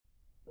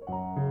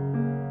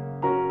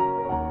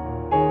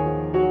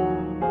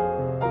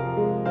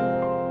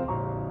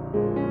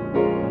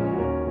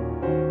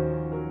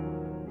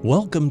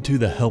Welcome to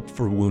the Help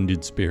for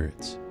Wounded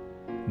Spirits.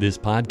 This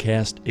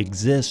podcast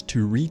exists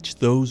to reach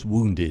those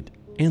wounded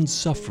and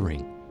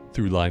suffering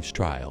through life's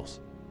trials.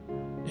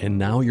 And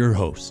now your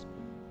hosts,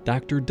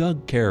 Dr.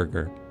 Doug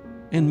Carragher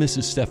and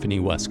Mrs. Stephanie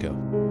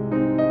Wesco.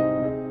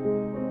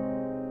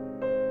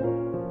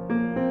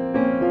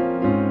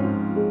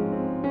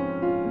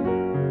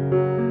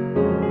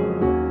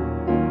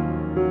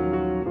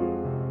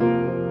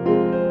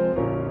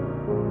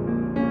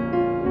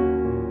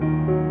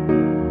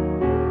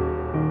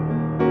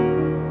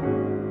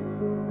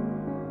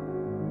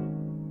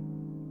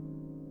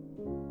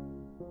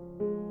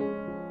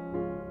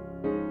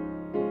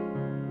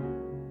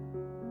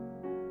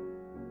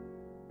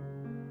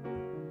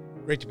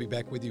 Great to be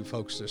back with you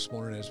folks this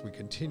morning as we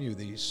continue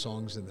these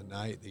songs in the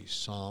night, these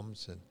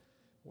psalms, and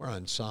we're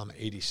on Psalm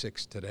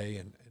 86 today,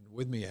 and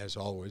with me as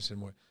always,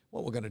 and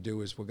what we're going to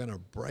do is we're going to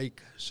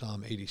break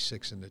Psalm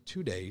 86 into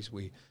 2 days.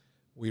 We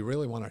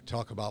really want to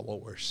talk about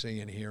what we're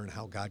seeing here and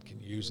how God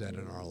can use that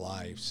in our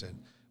lives, and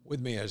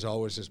with me as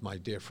always is my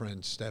dear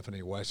friend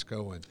Stephanie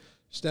Wesco. And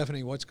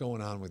Stephanie, what's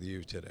going on with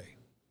you today?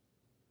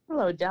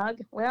 Hello, Doug.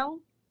 Well,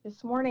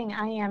 this morning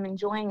I am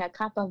enjoying a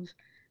cup of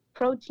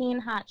protein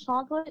hot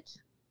chocolate.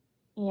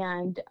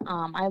 And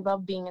I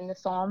love being in the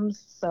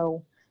Psalms,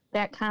 so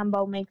that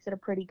combo makes it a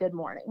pretty good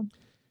morning.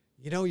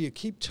 You know, you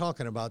keep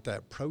talking about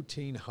that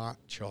protein hot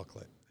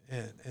chocolate,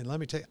 and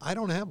let me tell you, I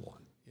don't have one.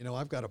 You know,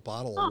 I've got a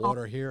bottle of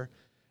water here.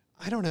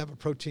 I don't have a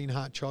protein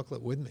hot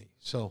chocolate with me.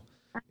 So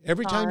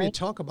every time you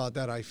talk about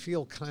that, I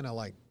feel kind of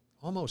like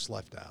almost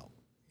left out.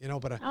 You know,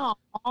 but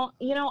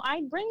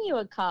I'd bring you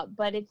a cup,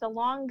 but it's a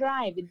long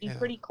drive. It'd be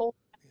pretty cold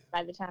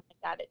by the time I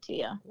got it to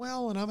you.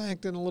 Well, and I'm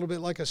acting a little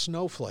bit like a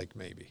snowflake,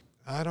 maybe.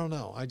 I don't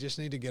know. I just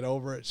need to get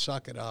over it,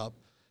 suck it up.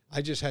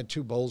 I just had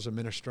 2 bowls of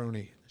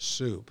minestrone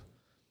soup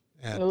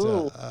at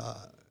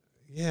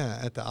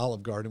the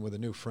Olive Garden with a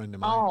new friend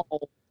of mine.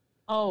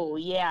 Oh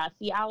yeah.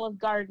 The Olive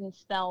Garden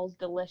spells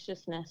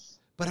deliciousness.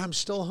 But I'm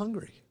still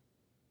hungry.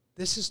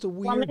 This is the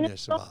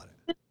weirdness about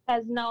it.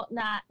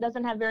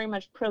 Doesn't have very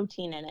much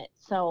protein in it,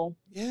 so.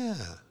 Yeah.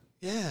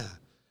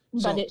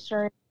 But it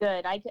sure is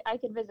good. I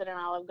could visit an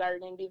Olive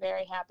Garden and be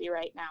very happy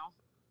right now.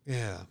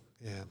 Yeah.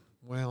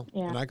 Well,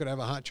 and I could have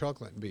a hot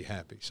chocolate and be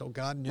happy. So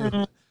God knew.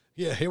 Mm-hmm.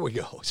 Yeah, here we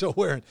go. So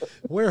we're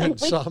in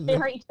some. We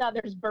bear each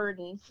other's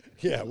burdens.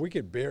 Yeah, we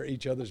could bear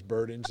each other's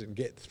burdens and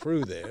get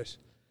through this.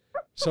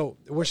 So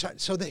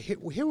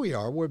here we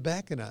are. We're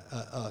back in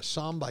a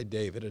psalm by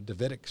David, a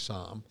Davidic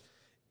psalm,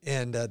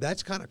 and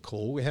that's kind of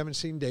cool. We haven't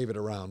seen David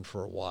around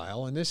for a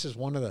while, and this is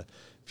one of the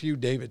few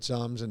David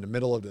psalms in the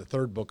middle of the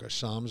 3rd book of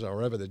Psalms,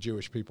 however the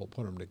Jewish people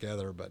put them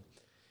together. But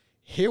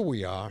here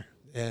we are.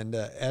 And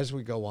as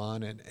we go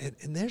on, and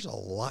there's a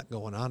lot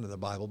going on in the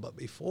Bible, but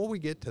before we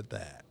get to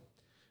that,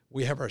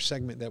 we have our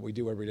segment that we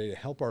do every day to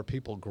help our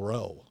people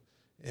grow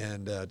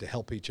and to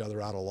help each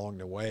other out along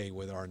the way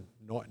with our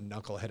Norton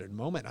Knuckleheaded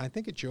moment. I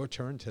think it's your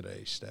turn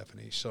today,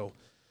 Stephanie. So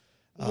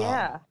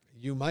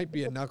you might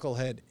be a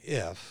knucklehead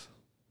if...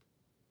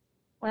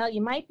 Well,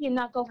 you might be a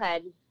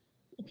knucklehead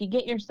if you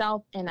get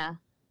yourself in a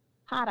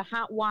pot of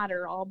hot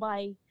water all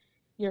by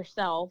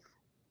yourself,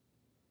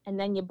 and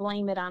then you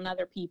blame it on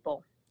other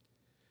people.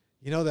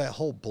 You know, that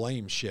whole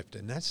blame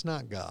shifting, that's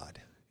not God.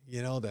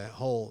 You know, that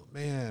whole,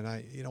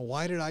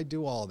 why did I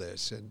do all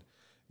this? And,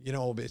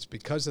 it's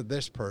because of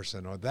this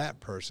person or that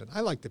person.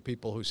 I like the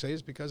people who say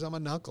it's because I'm a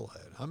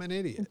knucklehead. I'm an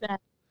idiot.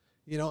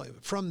 Exactly.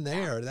 From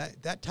there,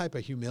 that type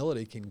of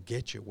humility can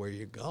get you where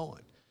you're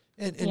going.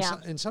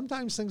 And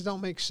sometimes things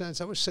don't make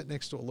sense. I was sitting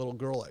next to a little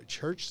girl at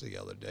church the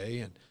other day,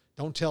 and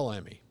don't tell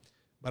Emmy,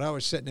 but I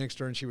was sitting next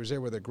to her, and she was there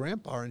with her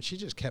grandpa, and she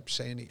just kept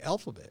saying the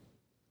alphabet.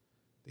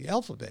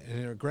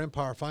 And her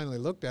grandpa finally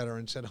looked at her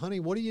and said,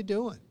 "Honey, what are you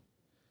doing?"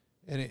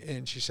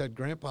 And she said,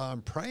 "Grandpa,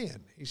 I'm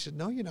praying." He said,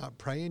 "No, you're not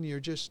praying. You're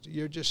just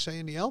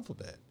saying the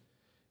alphabet."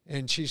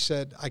 And she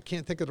said, "I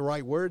can't think of the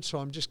right words, so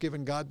I'm just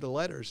giving God the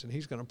letters, and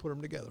he's going to put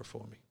them together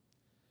for me."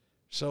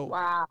 So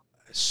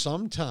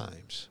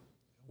sometimes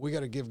we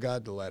got to give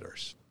God the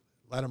letters.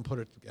 Let him put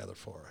it together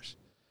for us.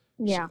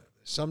 Yeah.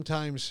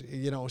 Sometimes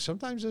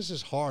this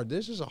is hard.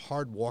 This is a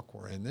hard walk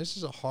we're in. This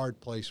is a hard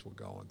place we're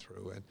going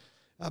through.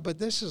 But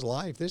this is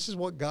life. This is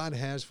what God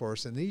has for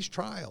us. And these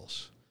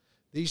trials,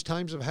 these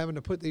times of having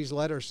to put these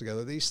letters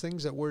together, these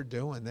things that we're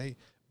doing,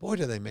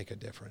 do they make a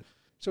difference.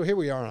 So here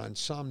we are on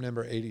Psalm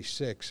number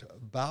 86.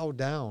 Bow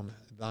down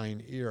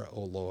thine ear,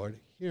 O Lord,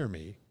 hear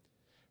me,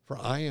 for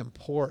I am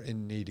poor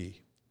and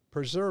needy.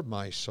 Preserve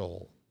my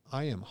soul,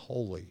 I am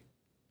holy.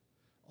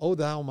 O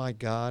thou my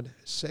God,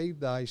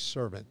 save thy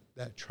servant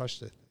that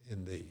trusteth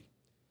in thee.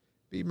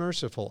 Be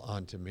merciful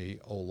unto me,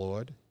 O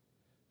Lord,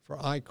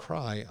 for I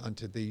cry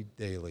unto thee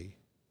daily.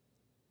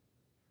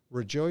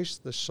 Rejoice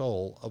the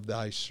soul of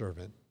thy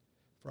servant,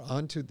 for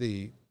unto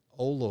thee,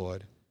 O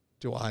Lord,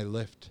 do I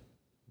lift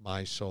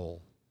my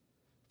soul.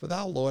 For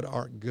thou, Lord,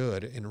 art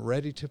good and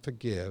ready to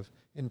forgive,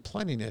 in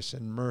plenteousness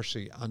and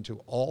mercy unto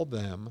all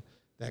them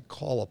that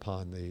call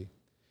upon thee.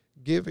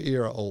 Give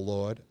ear, O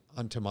Lord,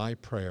 unto my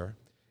prayer,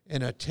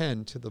 and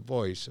attend to the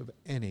voice of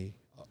any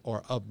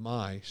or of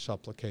my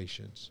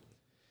supplications.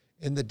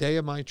 In the day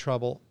of my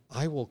trouble,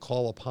 I will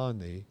call upon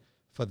thee,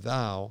 for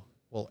thou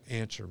wilt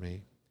answer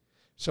me.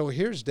 So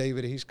here's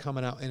David. He's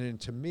coming out, and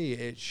to me,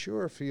 it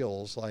sure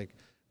feels like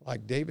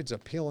David's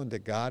appealing to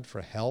God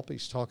for help.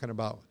 He's talking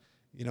about,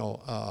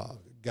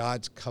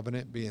 God's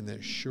covenant being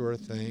this sure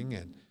thing,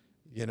 and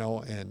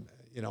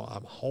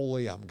I'm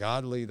holy, I'm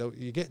godly.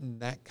 You're getting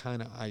that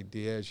kind of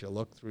idea as you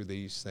look through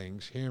these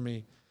things. Hear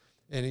me.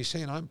 And he's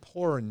saying, I'm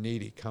poor and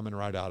needy coming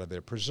right out of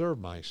there. Preserve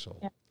my soul.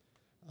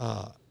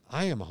 Yeah.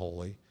 I am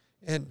holy.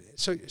 And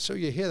so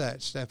you hear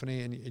that,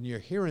 Stephanie, and you're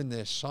hearing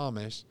this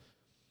psalmist,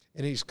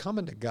 and he's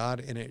coming to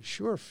God, and it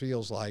sure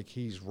feels like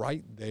he's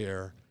right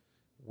there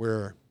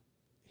where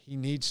he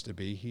needs to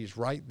be. He's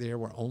right there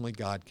where only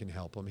God can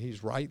help him.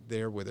 He's right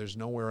there where there's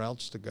nowhere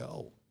else to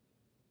go.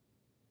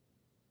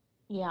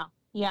 Yeah.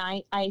 Yeah,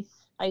 I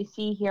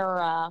see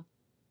here,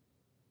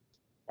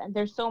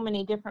 there's so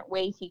many different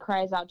ways he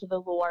cries out to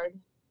the Lord.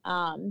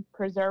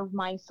 Preserve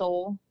my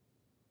soul.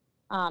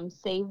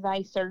 Save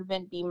thy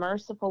servant. Be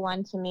merciful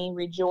unto me.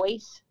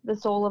 Rejoice the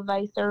soul of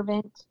thy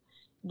servant.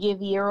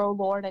 Give ear, O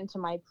Lord, unto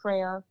my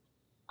prayer.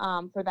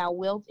 For thou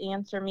wilt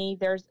answer me.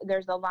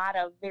 There's a lot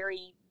of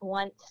very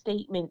blunt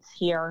statements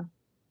here.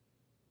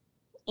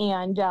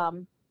 And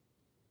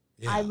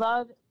I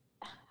love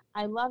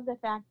the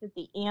fact that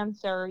the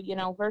answer,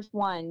 verse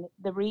 1,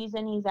 the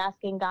reason he's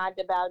asking God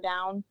to bow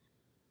down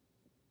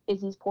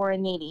is he's poor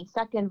and needy.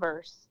 Second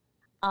verse,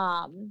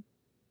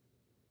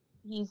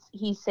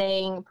 he's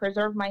saying,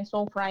 preserve my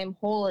soul, for I am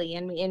holy.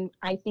 And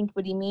I think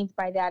what he means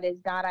by that is,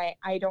 God,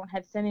 I don't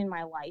have sin in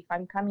my life.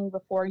 I'm coming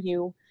before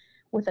you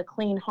with a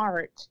clean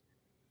heart.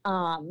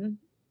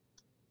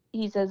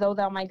 He says, oh,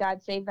 thou my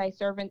God, save thy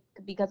servant,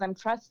 because I'm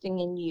trusting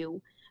in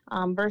you.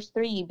 Verse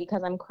 3,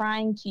 because I'm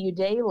crying to you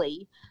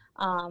daily.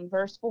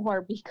 Verse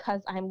 4,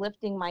 because I'm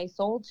lifting my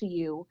soul to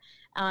you.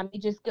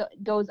 It just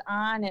goes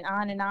on and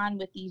on and on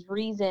with these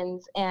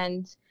reasons.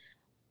 And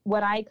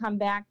what I come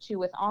back to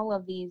with all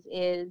of these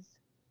is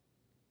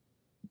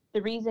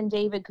the reason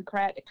David could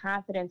cry out to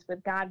confidence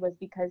with God was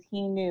because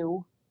he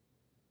knew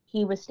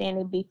he was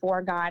standing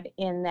before God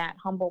in that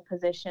humble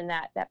position,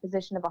 that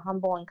position of a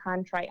humble and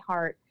contrite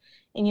heart.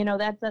 And,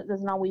 that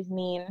doesn't always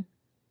mean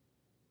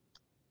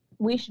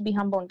we should be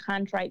humble and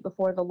contrite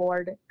before the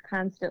Lord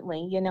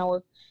constantly.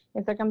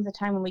 If there comes a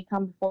time when we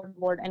come before the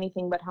Lord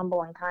anything but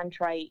humble and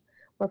contrite,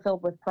 we're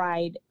filled with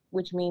pride,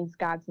 which means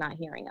God's not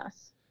hearing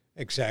us.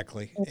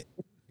 Exactly.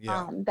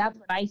 Yeah. That's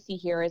what I see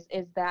here is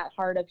that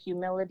heart of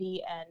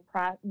humility, and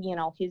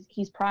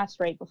he's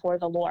prostrate before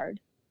the Lord.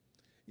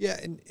 Yeah,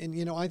 and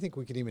I think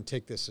we could even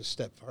take this a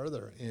step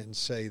further and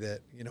say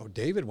that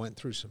David went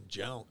through some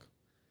junk,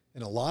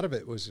 and a lot of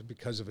it was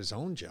because of his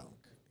own junk.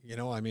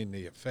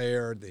 The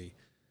affair,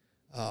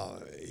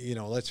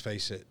 let's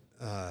face it,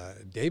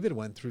 David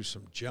went through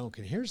some junk,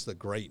 and here's the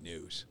great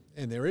news.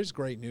 And there is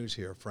great news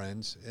here,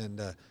 friends,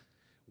 and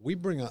we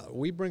bring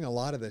a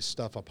lot of this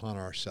stuff upon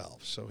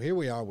ourselves. So here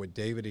we are with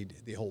David,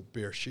 the whole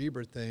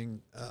Beersheba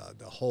thing,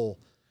 the whole,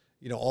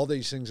 all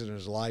these things in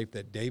his life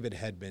that David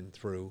had been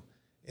through,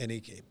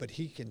 but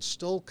he can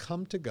still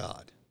come to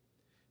God.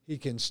 He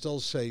can still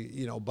say,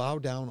 bow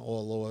down, O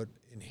Lord,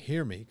 and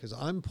hear me, because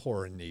I'm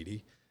poor and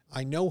needy.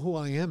 I know who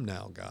I am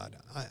now, God.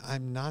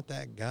 I'm not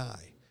that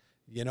guy,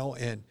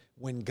 and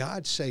when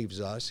God saves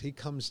us, he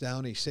comes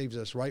down, he saves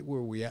us right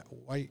where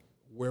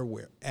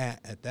we're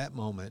at that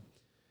moment,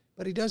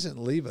 but he doesn't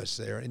leave us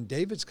there. And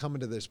David's coming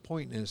to this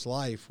point in his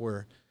life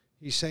where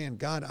he's saying,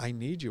 God, I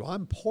need you.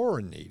 I'm poor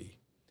and needy.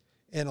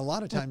 And a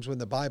lot of times when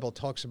the Bible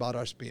talks about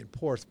us being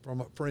poor,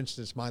 for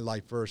instance, my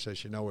life verse,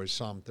 as you know, is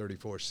Psalm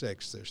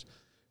 34:6. There's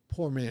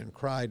poor man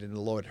cried, and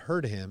the Lord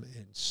heard him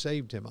and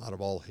saved him out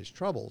of all his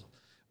troubles.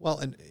 Well,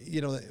 and,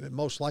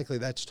 most likely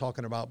that's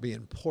talking about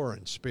being poor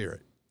in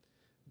spirit.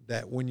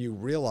 That when you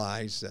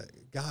realize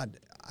that, God,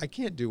 I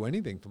can't do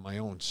anything for my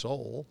own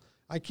soul.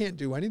 I can't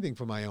do anything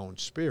for my own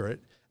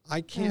spirit.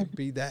 I can't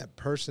be that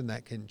person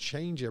that can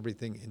change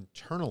everything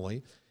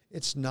internally.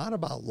 It's not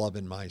about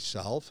loving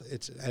myself.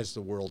 It's, as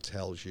the world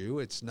tells you,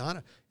 it's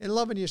not. And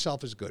loving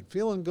yourself is good.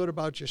 Feeling good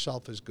about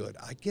yourself is good.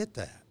 I get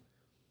that.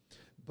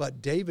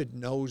 But David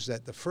knows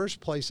that the first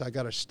place I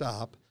got to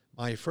stop,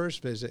 my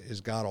first visit,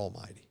 is God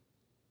Almighty.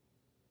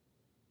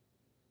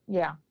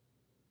 Yeah.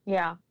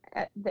 Yeah.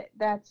 I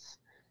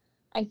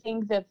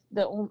think that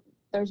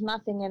there's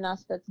nothing in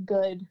us that's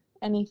good.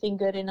 Anything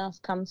good in us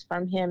comes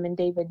from him, and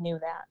David knew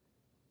that.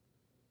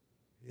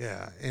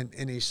 Yeah,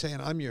 and he's saying,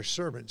 I'm your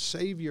servant.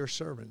 Save your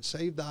servant.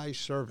 Save thy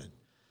servant.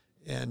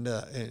 And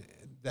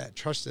that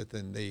trusteth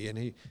in thee. And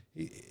he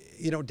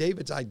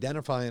David's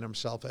identifying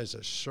himself as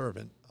a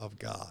servant of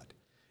God.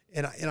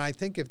 And I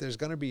think if there's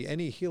going to be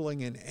any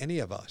healing in any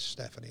of us,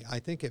 Stephanie, I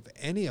think if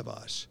any of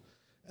us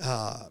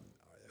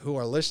who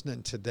are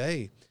listening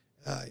today,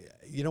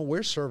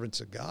 we're servants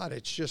of God.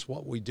 It's just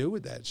what we do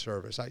with that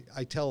service.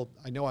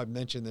 I know I've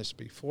mentioned this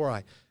before.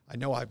 I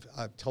know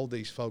I've told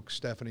these folks,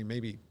 Stephanie,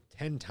 maybe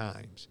 10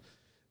 times,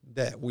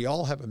 that we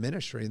all have a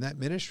ministry, and that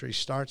ministry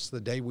starts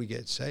the day we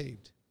get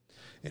saved.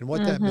 And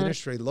what that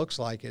ministry looks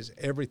like is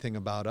everything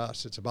about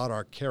us. It's about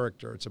our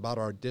character. It's about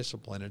our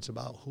discipline. It's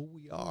about who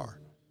we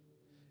are.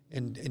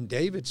 And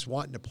David's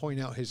wanting to point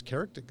out his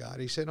character, God.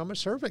 He said, I'm a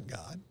servant,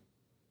 God.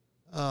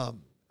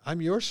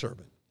 I'm your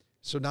servant.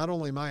 So not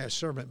only am I a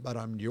servant, but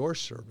I'm your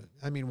servant.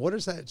 I mean, what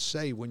does that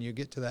say when you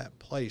get to that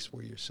place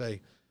where you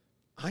say,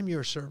 I'm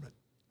your servant.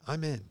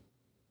 I'm in.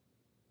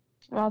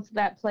 Well, it's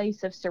that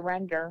place of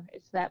surrender.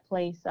 It's that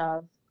place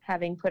of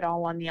having put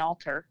all on the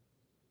altar.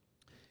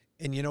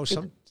 And, you know,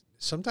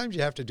 sometimes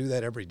you have to do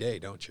that every day,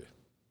 don't you?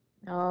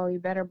 Oh, you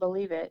better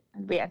believe it.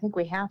 I think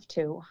we have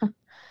to,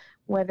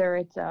 whether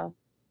it's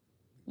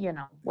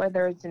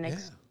an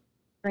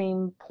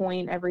extreme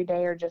point every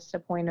day or just a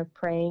point of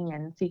praying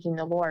and seeking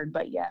the Lord.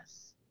 But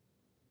yes.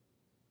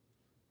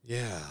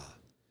 Yeah.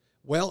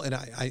 Well, and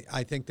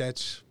I think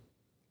that's,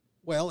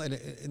 well, and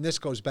this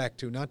goes back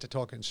to, not to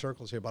talk in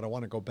circles here, but I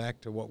want to go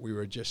back to what we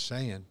were just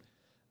saying.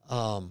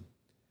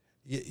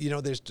 You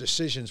know, there's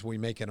decisions we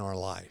make in our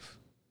life.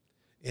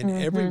 And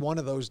every one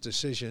of those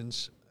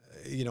decisions,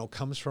 you know,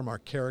 comes from our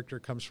character,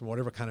 comes from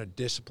whatever kind of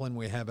discipline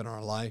we have in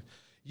our life.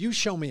 You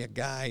show me a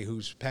guy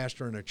who's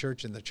pastor in a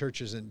church and the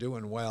church isn't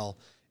doing well,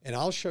 and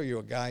I'll show you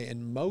a guy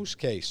in most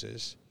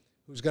cases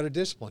who's got a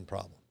discipline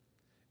problem.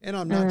 And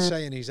I'm not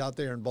saying he's out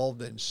there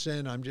involved in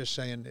sin. I'm just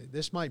saying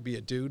this might be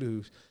a dude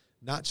who's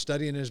not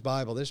studying his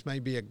Bible. This may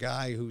be a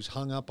guy who's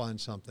hung up on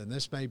something.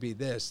 This may be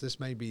this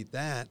may be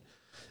that.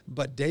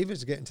 But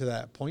David's getting to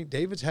that point.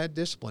 David's had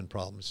discipline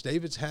problems.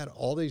 David's had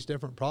all these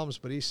different problems,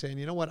 but he's saying,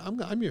 you know what,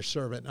 I'm your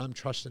servant, and I'm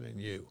trusting in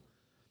you.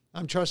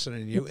 I'm trusting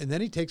in you. And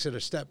then he takes it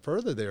a step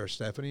further there,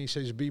 Stephanie. He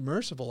says, be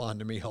merciful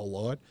unto me, O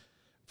Lord,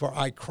 for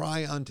I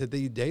cry unto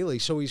thee daily.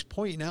 So he's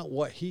pointing out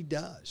what he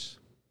does.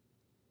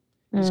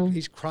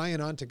 He's crying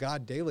unto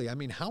God daily. I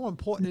mean, how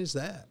important is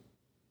that?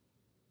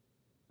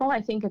 Well,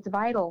 I think it's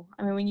vital.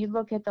 I mean, when you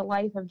look at the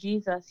life of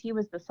Jesus, he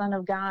was the Son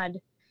of God,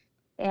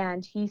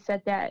 and he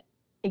set that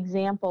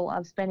example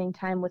of spending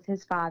time with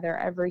his Father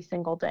every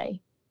single day.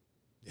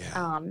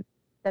 Yeah.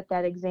 Set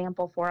that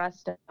example for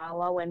us to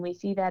follow, and we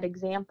see that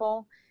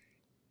example.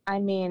 I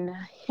mean,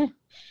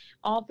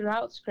 all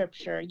throughout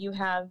Scripture, you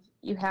have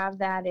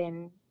that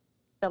in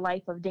the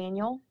life of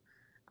Daniel.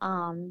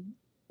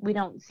 We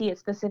don't see it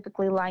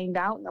specifically lined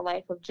out in the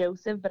life of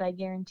Joseph, but I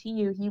guarantee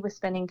you he was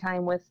spending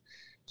time with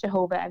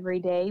Jehovah every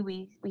day.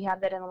 We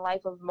have that in the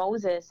life of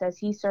Moses as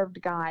he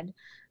served God,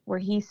 where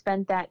he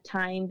spent that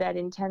time, that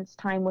intense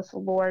time with the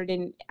Lord.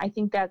 And I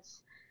think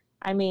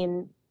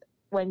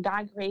when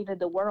God created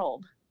the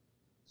world,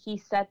 he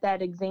set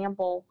that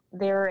example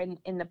there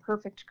in the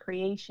perfect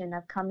creation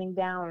of coming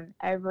down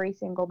every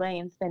single day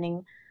and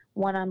spending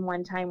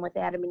one-on-one time with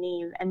Adam and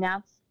Eve. And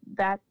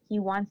that he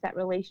wants that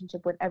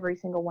relationship with every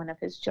single one of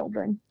his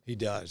children. He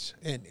does.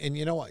 And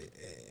you know,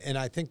 and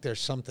I think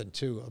there's something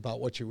too about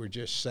what you were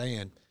just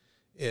saying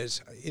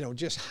is, you know,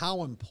 just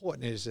how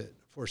important is it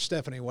for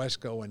Stephanie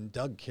Wesco and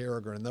Doug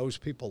Carragher and those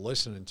people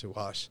listening to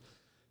us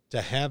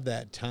to have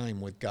that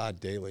time with God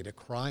daily, to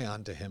cry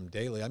unto him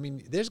daily. I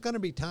mean, there's going to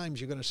be times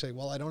you're going to say,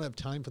 well, I don't have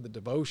time for the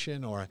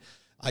devotion, or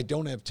I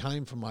don't have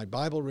time for my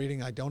Bible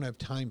reading. I don't have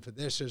time for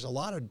this. There's a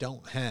lot of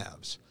don't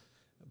haves.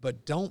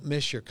 But don't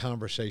miss your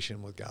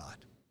conversation with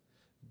God.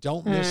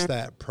 Don't miss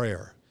that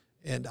prayer.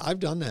 And I've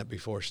done that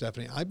before,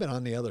 Stephanie. I've been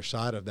on the other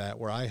side of that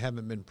where I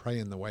haven't been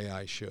praying the way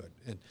I should.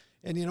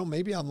 And you know,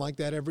 maybe I'm like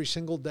that every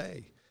single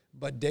day.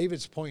 But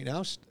David's pointing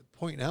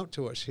out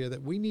to us here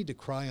that we need to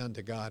cry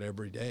unto God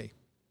every day.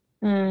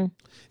 And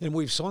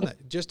we've seen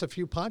that just a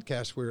few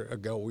podcasts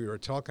ago. We were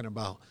talking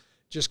about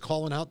just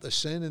calling out the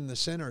sin and the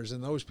sinners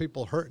and those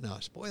people hurting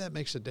us. Boy, that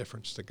makes a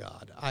difference to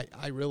God.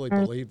 I really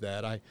believe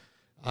that.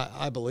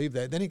 I believe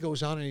that. Then he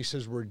goes on and he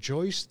says,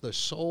 Rejoice the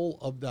soul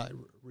of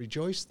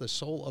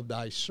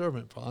thy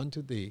servant, for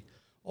unto thee,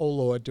 O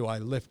Lord, do I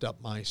lift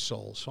up my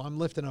soul. So I'm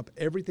lifting up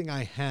everything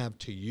I have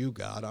to you,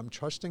 God. I'm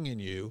trusting in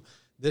you.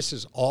 This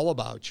is all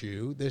about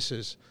you. This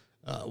is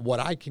what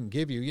I can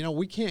give you. You know,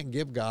 we can't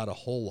give God a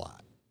whole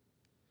lot.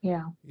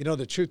 Yeah. You know,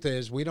 the truth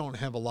is we don't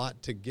have a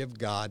lot to give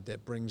God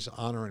that brings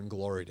honor and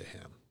glory to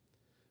him.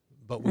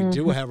 But we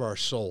do have our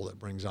soul that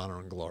brings honor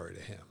and glory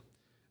to him.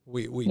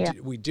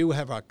 We do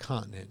have our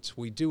continence.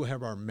 We do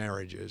have our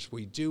marriages.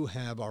 We do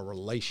have our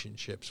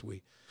relationships.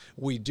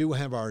 We do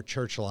have our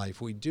church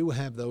life. We do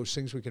have those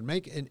things we can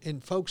make.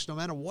 And folks, no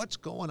matter what's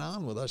going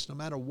on with us, no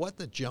matter what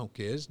the junk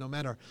is, no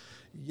matter,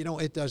 you know,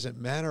 it doesn't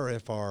matter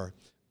if our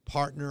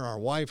partner, our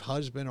wife,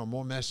 husband are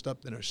more messed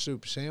up than a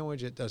soup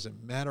sandwich. It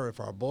doesn't matter if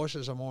our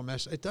bosses are more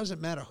messed up. It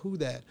doesn't matter who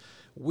that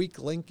weak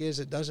link is.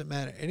 It doesn't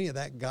matter any of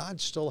that.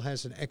 God still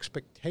has an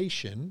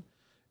expectation,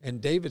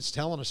 and David's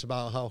telling us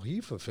about how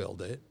he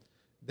fulfilled it,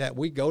 that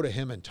we go to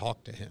him and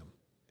talk to him.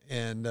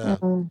 And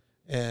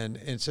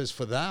it says,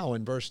 For thou,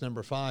 in verse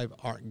number 5,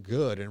 art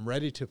good and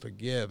ready to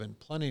forgive, and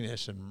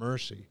plenteousness and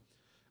mercy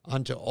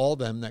unto all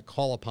them that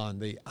call upon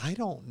thee. I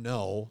don't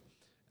know,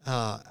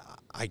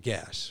 I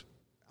guess.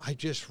 I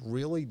just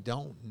really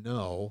don't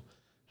know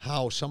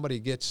how somebody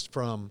gets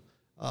from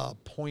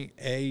point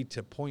A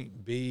to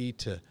point B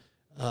to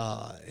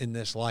in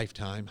this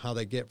lifetime, how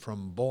they get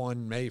from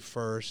born May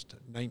 1st,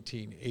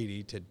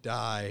 1980 to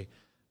die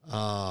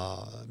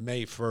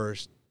May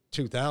 1st,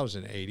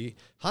 2080.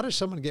 How does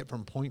someone get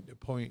from point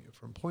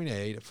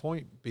A to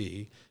point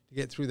B to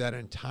get through that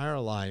entire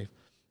life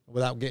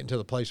without getting to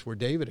the place where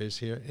David is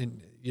here?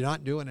 And you're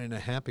not doing it in a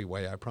happy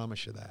way, I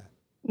promise you that.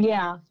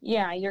 Yeah,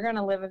 you're going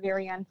to live a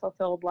very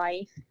unfulfilled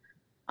life.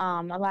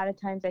 A lot of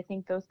times I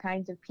think those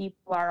kinds of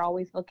people are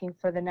always looking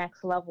for the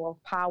next level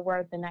of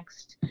power, the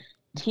next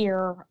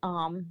tier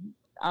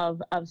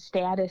of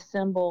status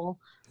symbol,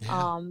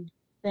 the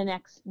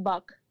next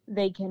buck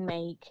they can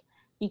make,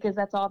 because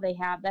that's all they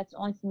have. That's the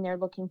only thing they're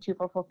looking to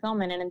for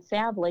fulfillment. And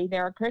sadly,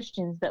 there are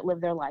Christians that live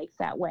their life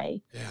that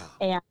way. Yeah.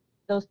 And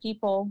those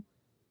people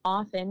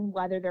often,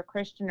 whether they're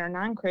Christian or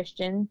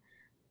non-Christian,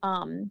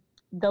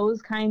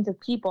 those kinds of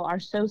people are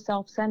so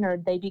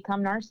self-centered, they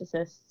become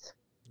narcissists.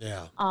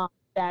 Yeah.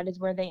 That is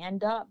where they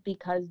end up,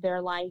 because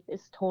their life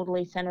is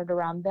totally centered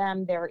around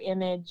them, their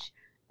image,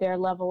 their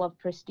level of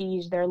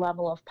prestige, their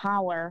level of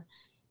power.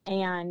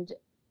 And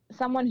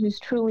someone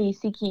who's truly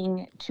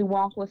seeking to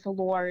walk with the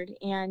Lord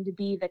and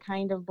be the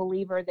kind of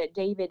believer that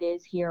David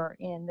is here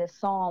in this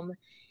psalm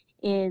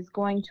is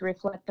going to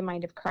reflect the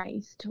mind of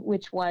Christ,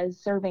 which was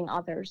serving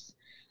others.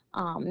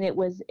 It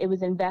was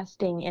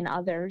investing in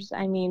others.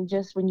 I mean,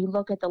 just when you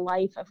look at the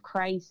life of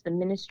Christ, the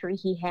ministry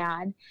he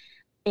had,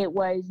 it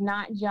was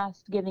not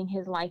just giving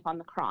his life on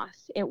the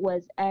cross. It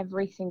was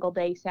every single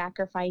day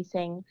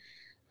sacrificing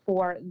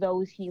for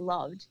those he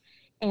loved,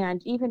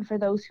 and even for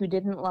those who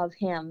didn't love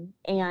him.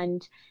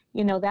 And,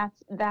 you know,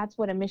 that's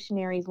what a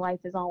missionary's life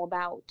is all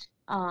about.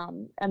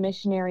 A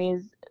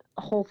missionary's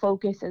whole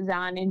focus is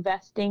on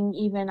investing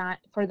even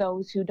for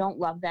those who don't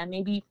love them,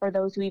 maybe for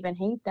those who even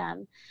hate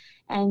them.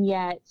 And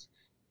yet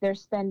they're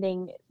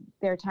spending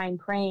their time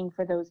praying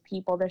for those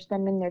people. They're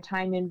spending their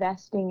time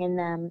investing in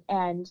them.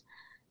 And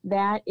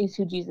that is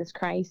who Jesus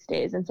Christ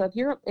is. And so if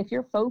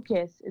your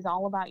focus is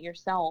all about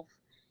yourself,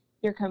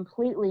 you're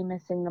completely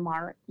missing the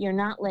mark. You're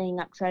not laying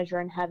up treasure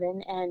in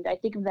heaven. And I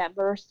think of that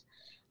verse,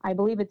 I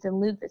believe it's in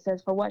Luke, that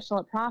says, "For what shall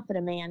it profit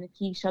a man if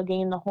he shall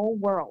gain the whole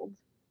world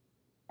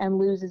and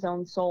lose his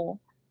own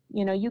soul?"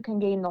 You know, you can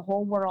gain the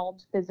whole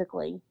world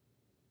physically,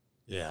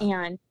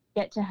 and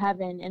get to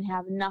heaven and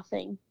have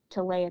nothing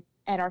to lay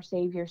at our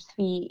Savior's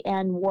feet.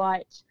 And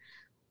what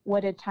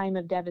a time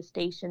of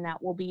devastation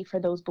that will be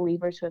for those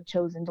believers who have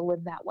chosen to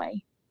live that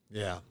way.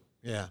 Yeah.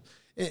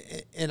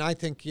 And I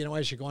think, you know,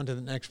 as you go on to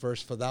the next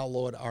verse, "For thou,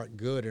 Lord, art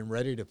good and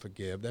ready to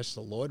forgive." That's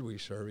the Lord we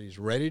serve. He's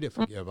ready to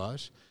forgive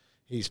us.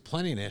 He's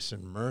plenteousness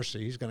and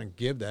mercy. He's going to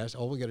give that.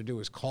 All we got to do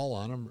is call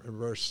on him.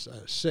 Verse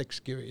 6,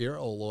 "Give ear,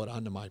 O Lord,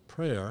 unto my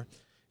prayer,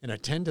 and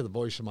attend to the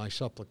voice of my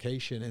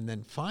supplication." And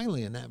then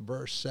finally in that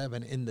verse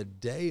 7, "In the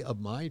day of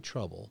my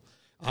trouble,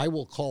 I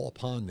will call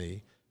upon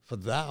thee, for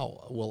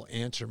thou will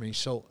answer me."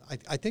 So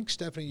I think,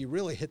 Stephanie, you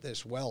really hit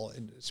this well,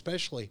 and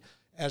especially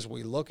as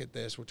we look at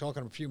this. We're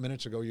talking a few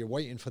minutes ago, you're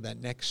waiting for that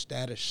next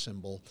status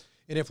symbol.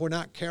 And if we're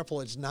not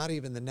careful, it's not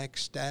even the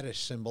next status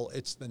symbol,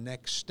 it's the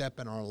next step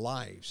in our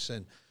lives.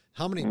 And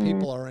how many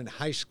people are in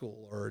high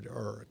school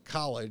or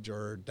college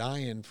or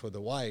dying for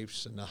the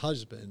wives and the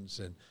husbands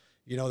and,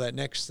 you know, that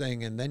next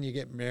thing, and then you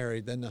get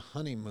married, then the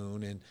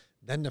honeymoon, and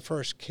then the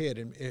first kid.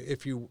 And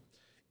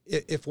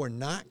if we're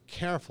not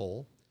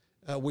careful,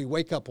 we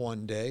wake up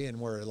one day and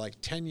we're like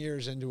 10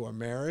 years into a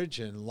marriage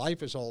and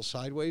life is all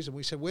sideways, and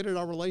we said, where did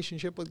our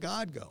relationship with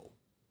God go?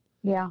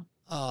 Yeah.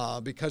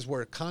 Because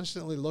we're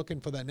constantly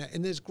looking for that.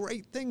 And there's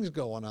great things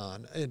going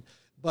on.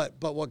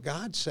 But what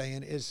God's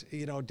saying is,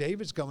 you know,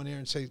 David's going here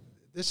and say,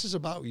 this is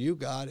about you,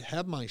 God.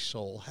 Have my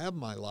soul, have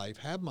my life,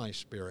 have my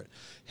spirit,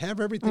 have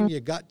everything you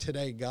got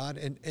today, God.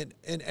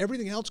 And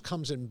everything else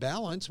comes in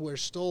balance. We're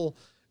still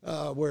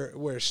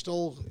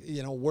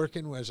you know,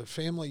 working as a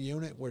family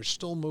unit. We're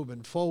still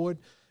moving forward.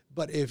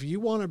 But if you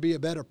want to be a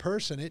better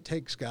person, it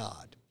takes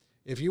God.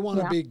 If you want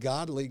to be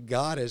godly,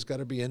 God has got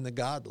to be in the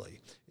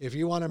godly. If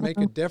you want to make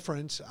a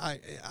difference,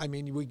 I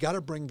mean, we got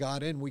to bring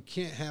God in. We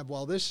can't have,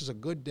 well, this is a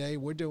good day.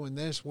 We're doing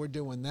this. We're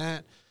doing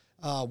that.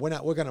 We're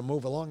going to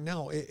move along.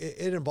 No,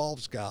 it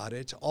involves God.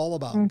 It's all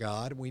about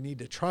God. We need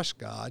to trust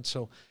God.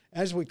 So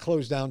as we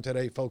close down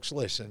today, folks,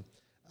 listen,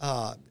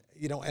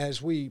 you know,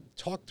 as we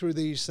talk through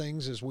these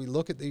things, as we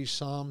look at these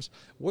Psalms,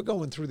 we're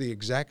going through the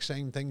exact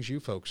same things you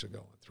folks are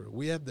going through.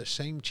 We have the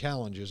same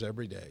challenges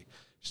every day.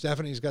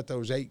 Stephanie's got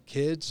those 8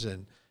 kids,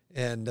 and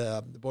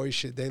the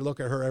boys, they look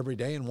at her every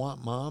day and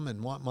want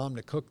mom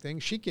to cook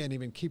things. She can't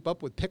even keep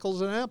up with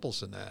pickles and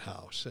apples in that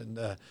house. And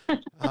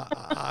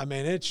I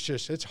mean,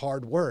 it's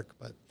hard work.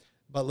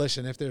 But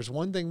listen, if there's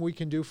one thing we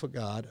can do for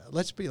God,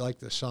 let's be like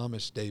the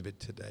psalmist David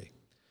today.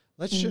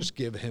 Let's just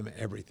give him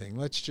everything.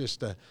 Let's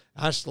just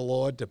ask the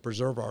Lord to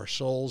preserve our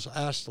souls.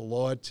 Ask the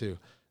Lord to,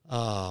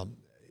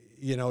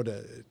 you know,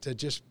 to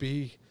just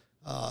be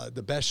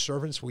the best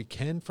servants we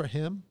can for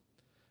him.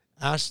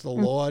 Ask the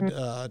Lord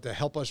to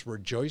help us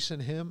rejoice in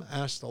him.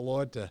 Ask the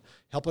Lord to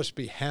help us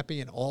be happy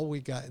in all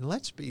we got. And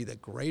let's be the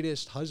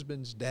greatest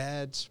husbands,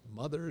 dads,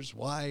 mothers,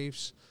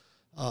 wives,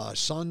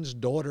 sons,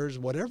 daughters,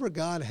 whatever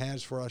God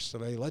has for us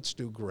today, let's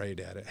do great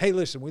at it. Hey,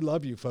 listen, we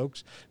love you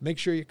folks. Make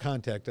sure you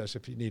contact us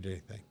if you need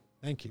anything.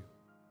 Thank you.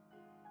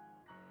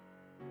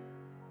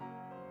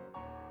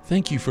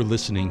 Thank you for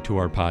listening to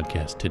our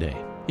podcast today.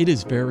 It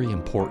is very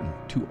important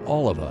to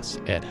all of us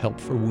at Help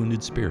for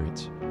Wounded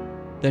Spirits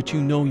that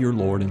you know your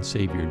Lord and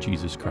Savior,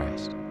 Jesus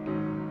Christ.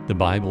 The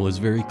Bible is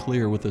very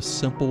clear with a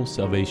simple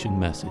salvation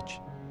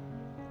message.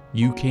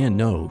 You can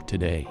know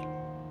today.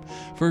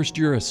 First,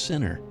 you're a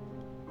sinner,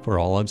 for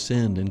all have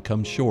sinned and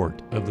come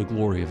short of the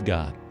glory of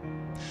God.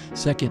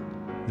 Second,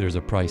 there's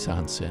a price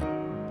on sin,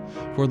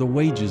 for the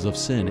wages of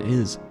sin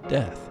is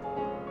death.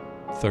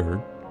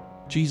 Third,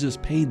 Jesus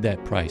paid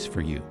that price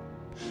for you.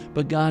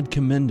 But God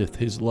commendeth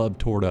his love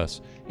toward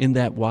us, in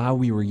that while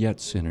we were yet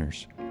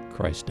sinners,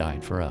 Christ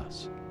died for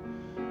us.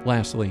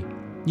 Lastly,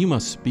 you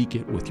must speak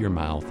it with your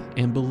mouth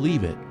and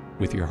believe it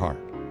with your heart,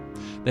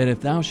 that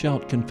if thou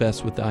shalt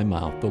confess with thy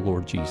mouth the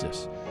Lord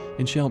Jesus,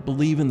 and shalt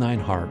believe in thine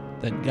heart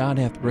that God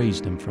hath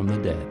raised him from the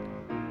dead,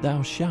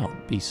 thou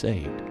shalt be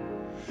saved.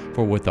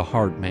 For with the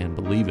heart man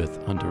believeth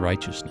unto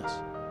righteousness,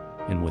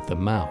 and with the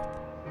mouth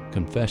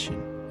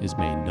confession is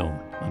made known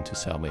unto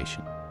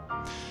salvation.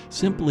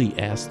 Simply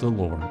ask the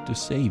Lord to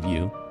save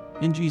you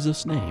in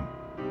Jesus' name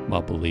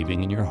while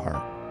believing in your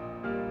heart,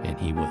 and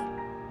he will.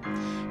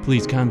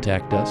 Please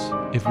contact us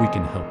if we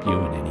can help you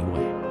in any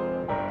way.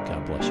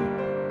 God bless you.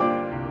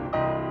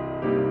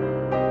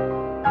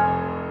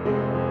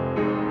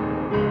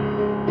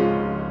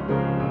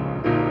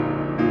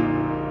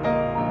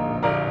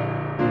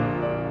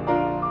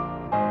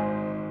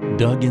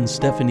 Doug and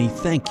Stephanie,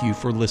 thank you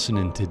for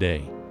listening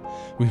today.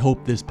 We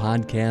hope this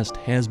podcast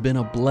has been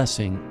a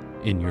blessing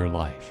in your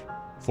life.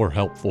 For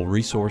helpful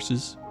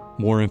resources,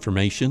 more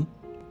information,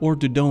 or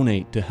to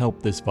donate to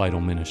help this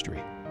vital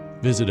ministry,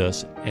 visit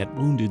us at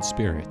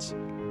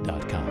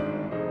woundedspirits.com.